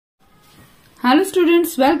Hello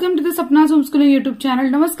students, welcome to the Sapna homeschooling YouTube channel.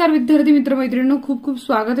 नमस्कार विद्यार्थी मित्र मैत्रिणींनो, खूप खूप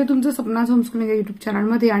स्वागत आहे तुमचं सपना होमस्कूलिंग युट्यूब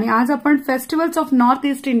चॅनलमध्ये. आणि आज आपण festivals of north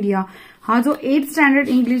east India हा जो 8th स्टँडर्ड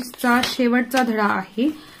इंग्लिशचा शेवटचा धडा आहे,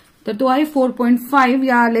 तर तो आहे 4.5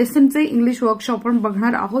 या लेसनचे इंग्लिश वर्कशॉप आपण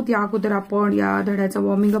बघणार आहोत. या अगोदर आपण या धड्याचा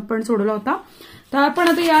वॉर्मिंग अप पण सोडवला होता, तर आपण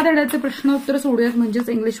आता या धड्याचे प्रश्न उत्तर सोडूयात, म्हणजेच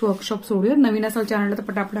इंग्लिश वर्कशॉप सोडूयात. नवीन असाल चॅनलला तर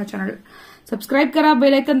पटापट हा चॅनल सबस्क्राईब करा,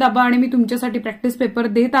 बेल आयकन दाबा. आणि मी तुमच्यासाठी प्रॅक्टिस पेपर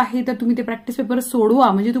देत आहे, तर तुम्ही ते प्रॅक्टिस पेपर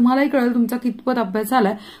सोडवा, म्हणजे तुम्हालाही कळेल तुमचा कितपत अभ्यास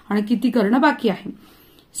झालाय आणि किती करणं बाकी आहे.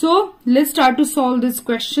 So let's start to solve this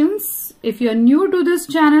questions. If you R new to this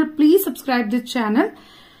channel, please subscribe this channel.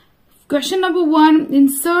 Question number 1.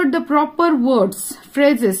 Insert the proper words,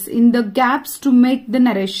 phrases in the gaps to make the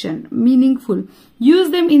narration meaningful. Use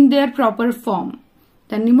them in their proper form.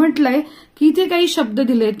 त्यांनी म्हटलंय की इथे काही शब्द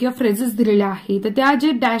दिलेत किंवा phrases दिलेले आहेत, तर त्या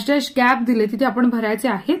जे डॅश डॅश गॅप दिले तिथे आपण भरायचे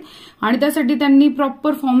आहेत. आणि त्यासाठी त्यांनी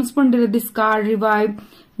प्रॉपर फॉर्म्स पण दिले: discard, revive,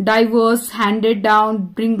 diverse, handed down,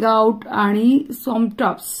 bring out आणि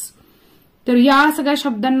सॉम्पटॉप्स. तर या सगळ्या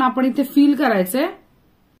शब्दांना आपण इथे फिल करायचंय.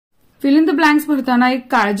 फिल इन द ब्लँक्स भरताना एक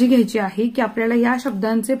काळजी घ्यायची आहे की आपल्याला या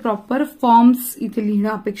शब्दांचे प्रॉपर फॉर्म्स इथे लिहिणं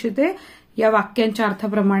अपेक्षित आहे या वाक्यांच्या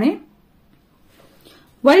अर्थाप्रमाणे.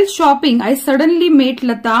 While shopping, I suddenly met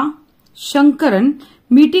Lata Shankaran,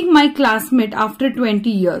 meeting my classmate after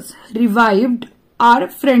 20 years, revived our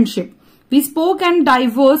friendship. We spoke on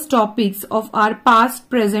diverse topics of our past,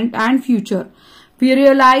 present and future. We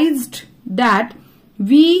realized that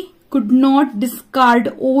we could not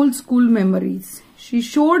discard old school memories. She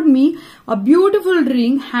showed me a beautiful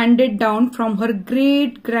ring handed down from her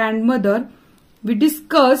great-grandmother. We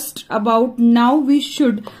discussed about now we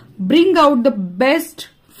should bring out the best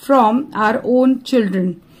from our own children.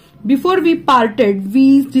 Before we parted, we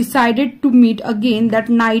decided to meet again that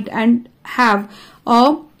night and have a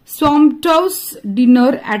sumptuous dinner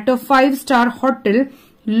at a 5-star hotel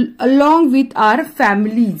along with our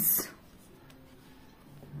families.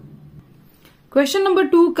 Question number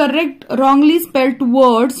 2. Correct wrongly spelt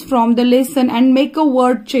words from the lesson and make a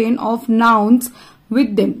word chain of nouns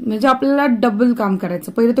with them. म्हणजे आपल्याला double काम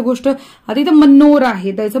करायचं. पहिली तर गोष्ट, आता इथं मनोर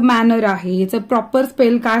आहे, त्याचं मॅनर आहे, याचं प्रॉपर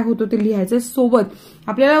स्पेल काय होतो ते लिहायचं. सोबत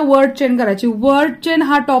आपल्याला वर्ड चेन करायची. वर्ड चेन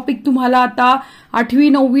हा टॉपिक तुम्हाला आता 8वी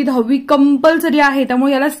 9वी 10वी कंपल्सरी आहे,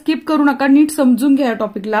 त्यामुळे याला स्किप करू नका, नीट समजून घ्या या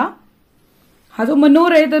टॉपिकला. हा जो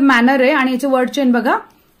मनोर आहे तर मॅनर आहे, आणि याचे वर्ड चेन बघा: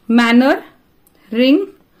 मॅनर, रिंग,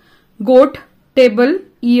 गोट, टेबल,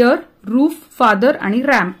 इयर, रूफ, फादर आणि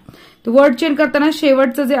रॅम्प. वर्ड चेन करताना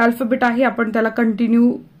शेवटचं जे अल्फाबेट आहे आपण त्याला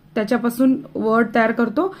कंटिन्यू त्याच्यापासून वर्ड तयार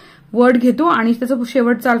करतो. वर्ड घेतो आणि त्याचं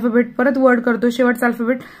शेवटचं अल्फाबेट परत वर्ड करतो, शेवटचं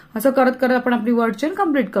अल्फाबेट, असं करत करत आपण आपली वर्ड चेन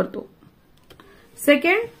कंप्लीट करतो.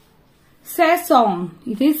 सेकंड, से सॉन्ग.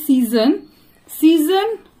 इथे season,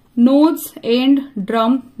 season, knows, end,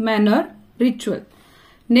 drum, manner, ritual.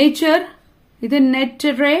 Nature, इथे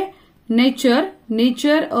नेचरे, नेचर,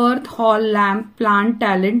 नेचर, अर्थ, hall, lamp, plant,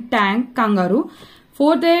 talent, tank, kangaroo.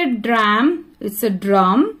 Fourth is dram, it's a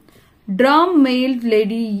drum. Drum, male,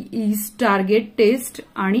 lady, is, target, taste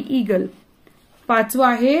आणि eagle. पाचवा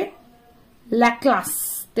आहे लॅक्लास,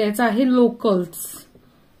 त्याचा आहे locals.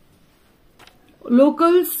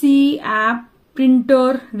 Local, C, app,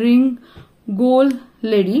 printer, ring, गोल,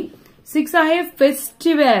 lady. 6 आहे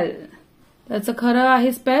festival, त्याचं खरं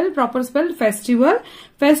आहे spell, proper spell festival.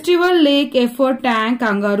 Festival, लेक, effort, tank,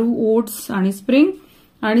 kangaroo, oats आणि स्प्रिंग.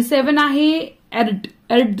 आणि 7 आहे एर्ड,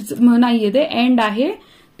 एर्ड नाहीये ते, एंड आहे.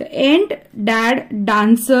 तर end, dad,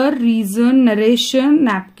 dancer, reason, narration,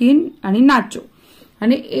 napkin आणि नाचो.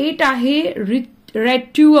 आणि 8 आहे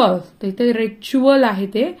रिच्युअल, तर इथे रिच्युअल आहे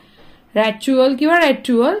ते, रॅच्युअल किंवा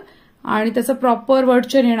रॅच्युअल, आणि त्याचं प्रॉपर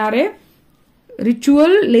वर्डचेन येणार आहे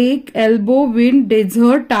रिच्युअल, लेक, एल्बो, विंड,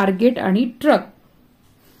 डेझर्ट, टार्गेट आणि ट्रक.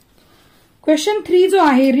 क्वेश्चन 3 जो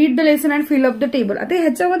आहे, read the lesson and fill up the table. आता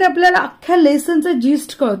ह्याच्यामध्ये आपल्याला अख्ख्या लेसनचं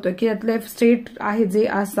जिस्ट कळतोय की यातले स्टेट आहे जे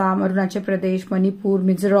आसाम, अरुणाचल प्रदेश, मणिपूर,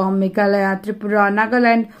 मिझोराम, मेघालय, त्रिपुरा,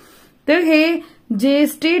 नागालँड. तर हे जे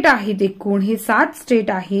स्टेट आहेत एकूण हे 7 स्टेट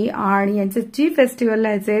आहे, आणि यांचे चीफ फेस्टिवल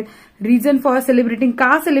लिहायचे, रिझन फॉर सेलिब्रेटिंग,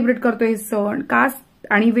 का सेलिब्रेट करतोय हे सण, का,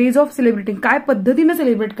 आणि वेज ऑफ सेलिब्रेटिंग, काय पद्धतीने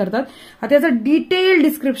सेलिब्रेट करतात. आता याचं डिटेल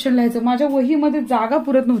डिस्क्रिप्शन लिहायचं. माझ्या वहीमध्ये जागा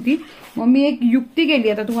पुरत नव्हती, मग मी एक युक्ती केली,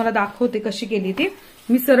 आता तुम्हाला दाखवते कशी केली ती.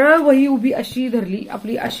 मी सरळ वही उभी अशी धरली,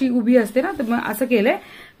 आपली अशी उभी असते ना, तर मग असं केलंय.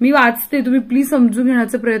 मी वाचते, तुम्ही प्लीज समजून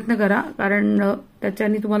घेण्याचा प्रयत्न करा, कारण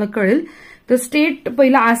त्याच्याने तुम्हाला कळेल. तर स्टेट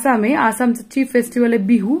पहिला आसाम आहे, आसामचं चीफ फेस्टिवल आहे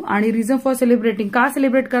बिहू, आणि रिझन फॉर सेलिब्रेटिंग, का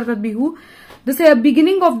सेलिब्रेट करतात Bihu, the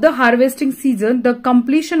beginning of the harvesting season, the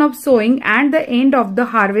completion of sowing and the end of the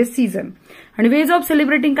harvest season. आणि वेज ऑफ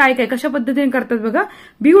सेलिब्रेटिंग काय काय कशा पद्धतीने करतात बघा.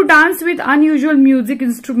 Bihu dance with unusual music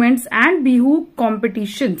instruments and Bihu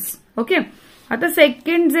competitions. Okay. आता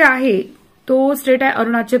सेकंड जे आहे तो स्टेट आहे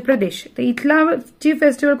अरुणाचल प्रदेश. तर इथला चीफ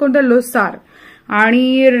फेस्टिवल कोणता, लोसार.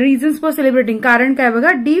 आणि रिझन्स फॉर सेलिब्रेटिंग, कारण काय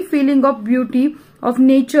बघा, deep feeling of beauty of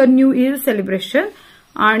nature, new year celebration.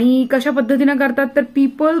 आणि कशा पद्धतीने करतात तर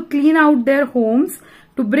people clean out there homes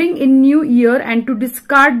to bring in new year and to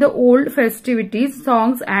discard the old फेस्टिव्हिटीज,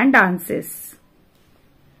 songs and dances.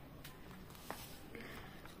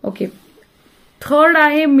 Okay. Third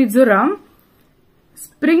आहे Mizoram,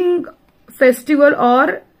 spring festival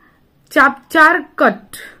और Chapchar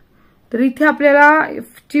cut. तर इथे आपल्याला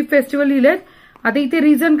चीफ फेस्टिवल लिहिलेत. आता इथे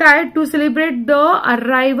रिझन काय, to celebrate the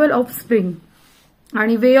arrival of spring.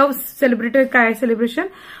 आणि way of celebrated काय celebration,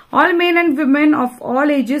 all men and women of all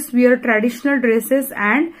ages where traditional dresses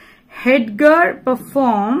and Hedger,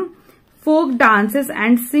 perform folk dances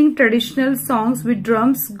and sing traditional songs with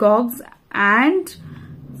drums, गॉग्स and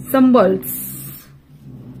संबल्स.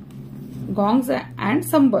 गॉंग्स and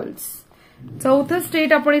संबल्स. चौथं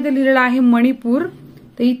state आपण इथे लिहिलेलं आहे मणिपूर.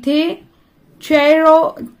 तर इथे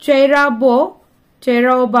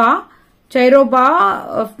चैरोबा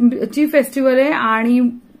chief festival आहे. आणि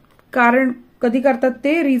कारण कधी करतात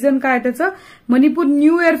ते, रिझन काय त्याचं, मणिपूर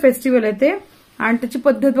न्यू इयर फेस्टिवल आहे ते. आणि त्याची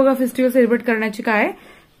पद्धत बघा फेस्टिवल सेलिब्रेट करण्याची काय,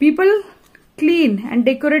 people clean and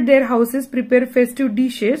decorate there houses, prepare festive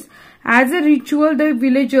dishes. As a ritual the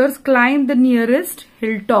villagers climb the nearest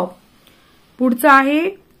hill top. पुढचं आहे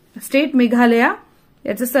स्टेट मेघालय.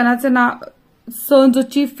 याचं सण जो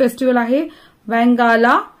चीफ फेस्टिवल आहे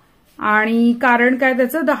वँगाला. आणि कारण काय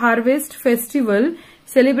त्याचं, the harvest festival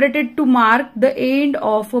celebrated to mark the end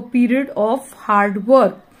of a period of hard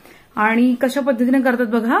work. आणि कशा पद्धतीने करतात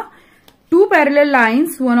बघा, to parallel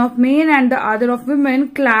lines, one of men and the other of women,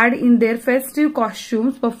 क्लॅड in their festive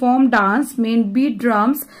costumes, perform dance, main bit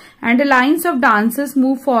drums and the lines of dances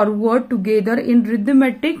move forward together in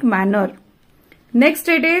रिदमॅटिक manner. Next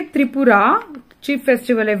state आहे Tripura, chief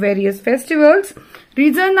festival आहे various festivals.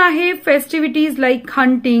 Reason आहे फेस्टिव्हिटीज like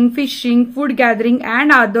hunting, fishing, food gathering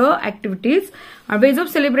and other activities. Ways of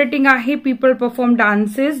celebrating आहे people perform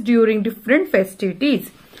dances during different फेस्टिव्हिटीज.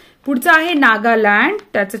 पुढचं आहे नागालँड.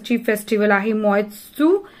 त्याचं chief festival आहे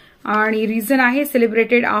मोएत्सू. आणि reason आहे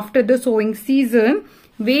celebrated after the sowing season.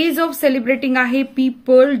 Ways of celebrating आहे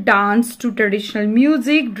people dance to traditional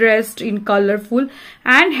music, dressed in colourful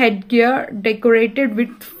and headgear decorated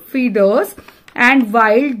with feathers and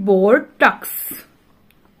wild boar tucks.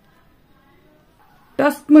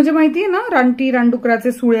 Task म्हणजे माहितीये ना,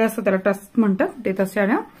 रानडुकराचे सुळे असतात त्याला टस्क म्हणतात, ते तसे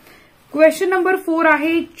ना. क्वेश्चन नंबर 4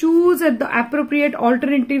 आहे, choose the appropriate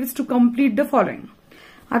alternative to complete the following.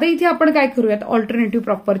 आता इथे आपण काय करूयात, ऑल्टरनेटिव्ह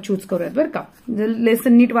प्रॉपर चूज करूयात बरं का. जर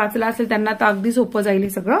लेसन नीट वाचला असेल त्यांना तर अगदी सोपं जाईल हे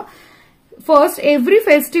सगळं. First, every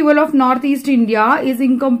festival of north east India is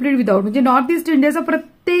incomplete without. म्हणजे नॉर्थ ईस्ट इंडियाचा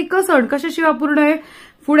प्रत्येक सण कशाशिवाय अपूर्ण आहे,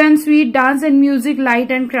 food and sweet, dance and music,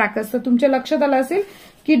 light and crackers. तर तुमच्या लक्षात आलं असेल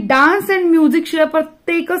की डान्स अँड म्युझिक शिवाय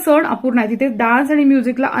प्रत्येक सण अपूर्ण आहे. तिथे डान्स आणि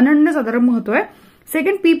म्युझिकला अनन्यसाधारण महत्व आहे.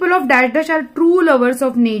 Second, people of dash dash R true lovers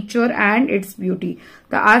of nature and it's beauty.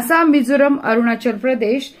 तर आसाम, मिझोरम, अरुणाचल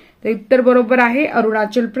प्रदेश. तर उत्तर बरोबर आहे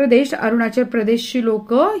अरुणाचल प्रदेश. अरुणाचल प्रदेशची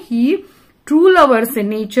लोक ही ट्रू लव्हर्स आहे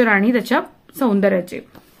नेचर आणि त्याच्या सौंदर्याचे.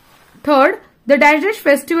 Third, the dash dash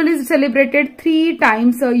festival is celebrated 3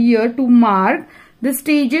 times a year to mark the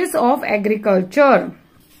stages of agriculture.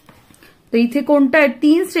 तर इथे कोणतं आहे,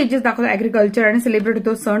 3 स्टेजेस दाखवतो ऍग्रिकल्चर आणि सेलिब्रेट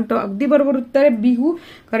होतो सण. तर अगदी बरोबर उत्तर आहे बिहू.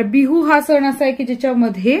 कारण बिहू हा सण असा आहे की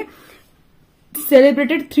ज्याच्यामध्ये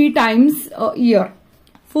celebrated 3 times a year.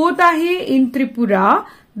 Fourth आहे in Tripura,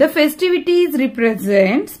 the फेस्टिव्हिटीज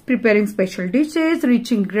represents preparing special dishes,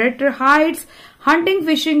 reaching greater Heights, hunting,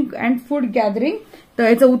 fishing and food gathering. तर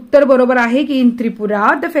याचं उत्तर बरोबर आहे की in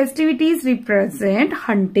Tripura the फेस्टिव्हिटीज represent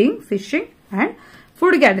hunting, fishing and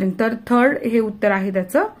food gathering. तर थर्ड हे उत्तर आहे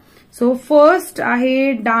त्याचं. सो फर्स्ट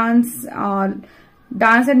आहे डान्स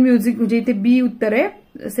अँड म्युझिक, म्हणजे इथे बी उत्तर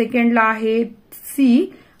आहे. सेकंडला आहे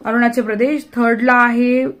सी अरुणाचल प्रदेश. थर्डला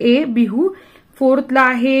आहे ए बिहू. फोर्थला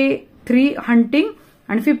आहे 3 हंटिंग.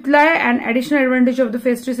 आणि फिफ्थला आहे अन additional advantage of the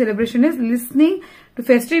festive celebration is listening to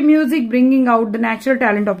festive music, bringing out the natural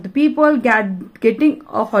talent of the people, getting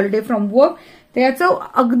a holiday from work. तर याचं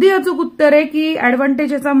अगदी अचूक उत्तर आहे की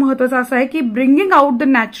ऍडव्हान्टेज याचा महत्वाचा असा आहे की bringing out the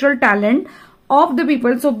natural talent of the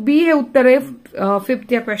people. So बी हे उत्तर आहे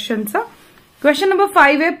फिफ्थ या क्वेश्चनचं. क्वेश्चन नंबर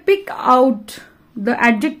 5 आहे, पिक out the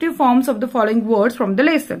adjective forms of the following words from the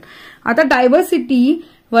lesson. आता diversity,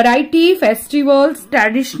 variety, festivals,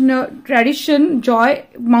 tradition, Joy,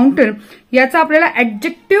 mountain याचा आपल्याला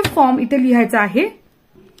ऍडजेक्टिव्ह फॉर्म इथे लिहायचा आहे.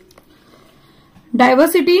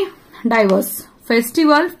 Diversity, diverse.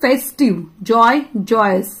 Festival, festive. Joy,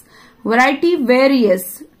 Joyce. Variety,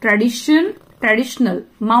 various. Tradition, traditional.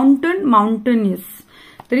 Mountain, माउंटनियस.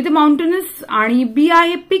 तर इथे माउंटनियस आणि बी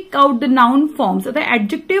आहे पिक आउट द नाउन फॉर्म्स. आता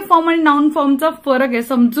ऍडजेक्टिव्ह फॉर्म आणि नाउन फॉर्मचा फरक आहे,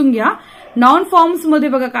 समजून घ्या. नाउन फॉर्म्स मध्ये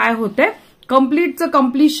बघा काय होतंय. कम्प्लीटचं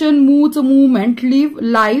completion, मूव्हचं movement, leave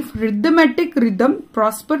life, रिदमॅटिक rhythm,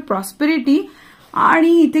 prosper prosperity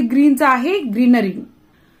आणि इथे ग्रीनचं आहे ग्रीनरी.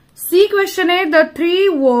 सी क्वेश्चन आहे the 3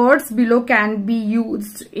 words below can be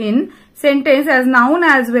used in sentence as noun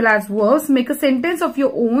as well as verbs. Make a sentence of your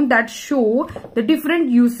own that show the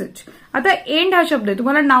different usage. आता end हा शब्द आहे,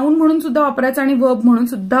 तुम्हाला noun म्हणून सुद्धा वापरायचा आणि वर्ब म्हणून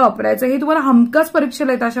सुद्धा वापरायचं. हे तुम्हाला हमखास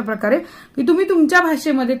परीक्षेला येतं अशा प्रकारे की तुम्ही तुमच्या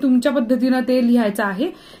भाषेमध्ये तुमच्या पद्धतीनं ते लिहायचं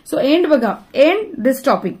आहे. सो एंड बघा, एंड दिस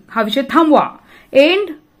टॉपिक, हा विषय थांबवा.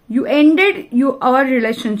 End you ended our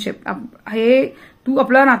relationship, हे तू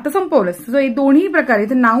आपलं नातं संपवलंस. सो हे दोन्ही प्रकारे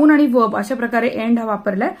इथे नाउन आणि वर्ब अशा प्रकारे एंड हा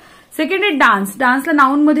वापरलाय. सेकंड आहे डान्स. डान्सला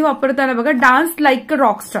नाउन मध्ये वापरताना बघा, डान्स लाईक अ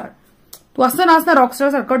रॉकस्टार. तू असं नाच ना रॉकस्टार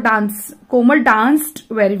सारखं. डान्स, कोमल डान्स्ड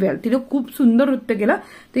व्हेरी वेल, तिने खूप सुंदर नृत्य केलं.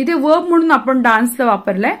 तर इथे वर्ब म्हणून आपण डान्सला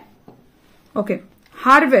वापरलाय. ओके.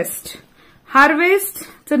 हार्वेस्ट.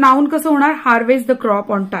 हार्वेस्टचं नाउन कसं होणार, harvest the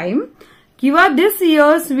crop on time. किंवा दिस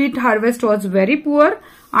years wheat harvest was very poor.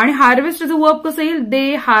 आणि हार्वेस्टचं वर्ब कसं येईल,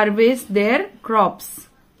 दे हार्वेस्ट देअर क्रॉप्स.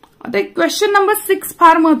 आता क्वेश्चन नंबर 6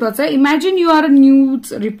 फार महत्वाचा आहे. Imagine you are a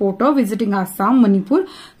news reporter visiting Assam, Manipur.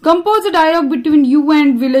 Compose a dialogue between you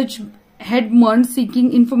and village हेडमन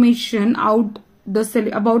seeking information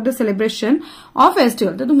about the celebration of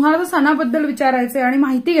festival. तर तुम्हाला सणाबद्दल विचारायचंय आणि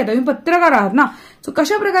माहिती घ्या. तुम्ही पत्रकार आहात ना, सो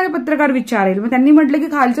कशा प्रकारे पत्रकार विचारेल. मग त्यांनी म्हटलं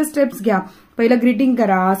की खालच्या स्टेप्स घ्या. पहिलं ग्रीटिंग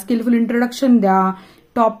करा, स्किलफुल इंट्रोडक्शन द्या,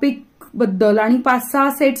 टॉपिक बद्दल आणि 5-6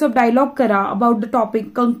 सेट्स ऑफ डायलॉग करा अबाउट द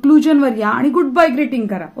टॉपिक, कंक्लुजनवर या आणि गुड बाय ग्रीटिंग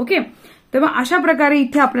करा. ओके. तर मग अशा प्रकारे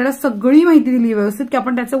इथे आपल्याला सगळी माहिती दिली व्यवस्थित की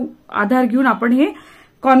आपण त्याचा आधार घेऊन आपण हे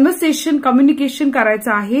कॉन्व्हर्सेशन, कम्युनिकेशन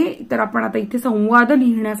करायचं आहे. तर आपण आता इथे संवाद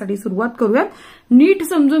लिहिण्यासाठी सुरुवात करूयात. नीट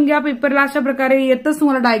समजून घ्या. पेपरला अशा प्रकारे येतच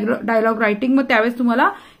तुम्हाला डायलॉग रायटिंग, मग त्यावेळेस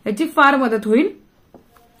तुम्हाला याची फार मदत होईल.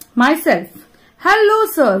 माय self. Hello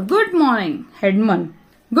sir, good morning. हेडमन.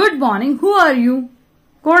 Good morning. Who R you?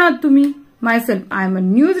 कोण आहात तुम्ही? Myself, I am a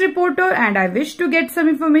news reporter and I wish to get some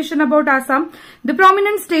information about Assam, the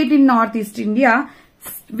prominent state in Northeast India.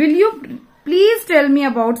 Will you please tell me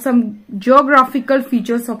about some geographical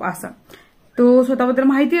features of Assam? तो स्वतःबद्दल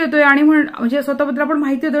माहिती देतोय आणि म्हणजे स्वतःबद्दल आपण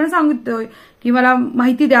माहिती देतोय आणि सांगतोय की मला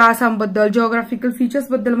माहिती द्या आसामबद्दल, जिओग्राफिकल फीचर्स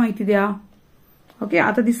बद्दल माहिती द्या. ओके.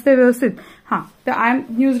 आता दिसतंय व्यवस्थित. हा, तर आय एम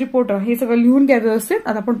न्यूज रिपोर्टर हे सगळं लिहून घ्या व्यवस्थित.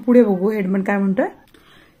 आता आपण पुढे बघू हेडमन काय म्हणतोय.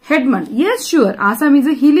 Headman. Yes, sure. Assam is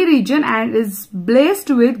a hilly region and is blessed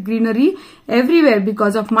with greenery everywhere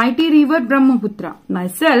because of mighty river Brahmaputra.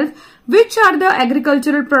 Myself. Which are the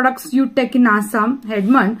agricultural products you take in Assam?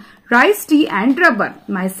 Headman. Rice, tea and rubber.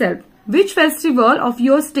 Myself. Which festival of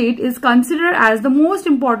your state is considered as the most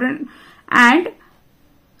important and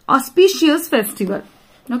auspicious festival?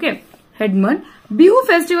 Okay. Headman. Bihu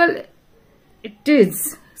festival. It is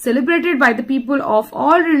celebrated by the people of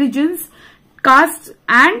all religions, castes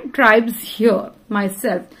and tribes here.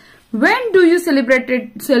 Myself. When do you celebrate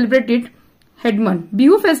it? Headman.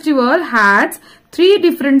 Bihu festival has 3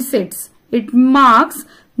 different sets. It marks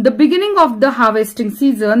the beginning of the harvesting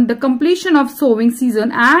season, the completion of sowing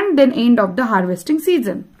season and then end of the harvesting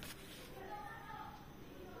season.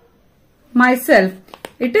 Myself.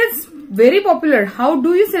 It is very popular. How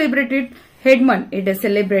do you celebrate it? Headman. It is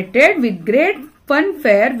celebrated with great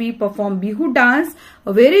funfair. We perform Bihu dance,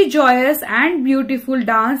 a very joyous and beautiful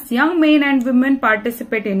dance. Young men and women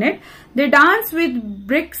participate in it. They dance with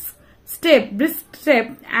brisk step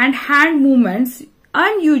and hand movements.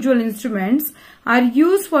 Unusual instruments are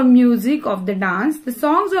used for music of the dance. The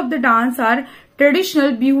songs of the dance are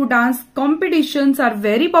traditional. Bihu dance competitions are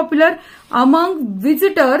very popular among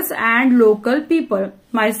visitors and local people.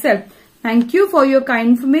 Myself. Thank you for your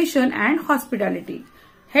kind information and hospitality.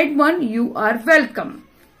 हेडमन. You R welcome.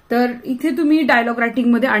 तर इथे तुम्ही dialogue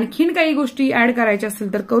writing मध्ये आणखीन काही गोष्टी add करायच्या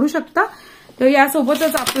असेल तर करू शकता. तर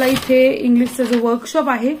यासोबतच आपला इथे इंग्लिशचा जो वर्कशॉप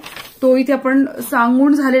आहे तो इथे आपण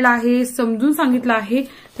सांगून झालेला आहे, समजून सांगितलं आहे.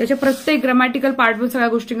 त्याच्या प्रत्येक ग्रामॅटिकल पार्टवर सगळ्या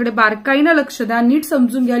गोष्टींकडे बारकाईनं लक्ष द्या, नीट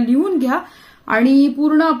समजून घ्या, लिहून घ्या. आणि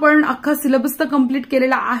पूर्ण आपण अख्खा सिलेबस तर कम्प्लीट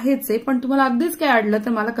केलेला आहेच आहे, पण तुम्हाला अगदीच काय अडलं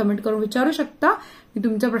तर मला कमेंट करून विचारू शकता. मी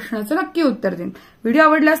तुमच्या प्रश्नाचं नक्की उत्तर देईन. व्हिडिओ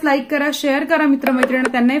आवडल्यास लाईक करा, शेअर करा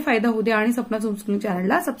मित्रमैत्रिणींना, त्यांनाही फायदा होऊ द्या आणि सपना होमस्कूलिंग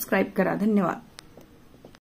चॅनलला सबस्क्राईब करा. धन्यवाद.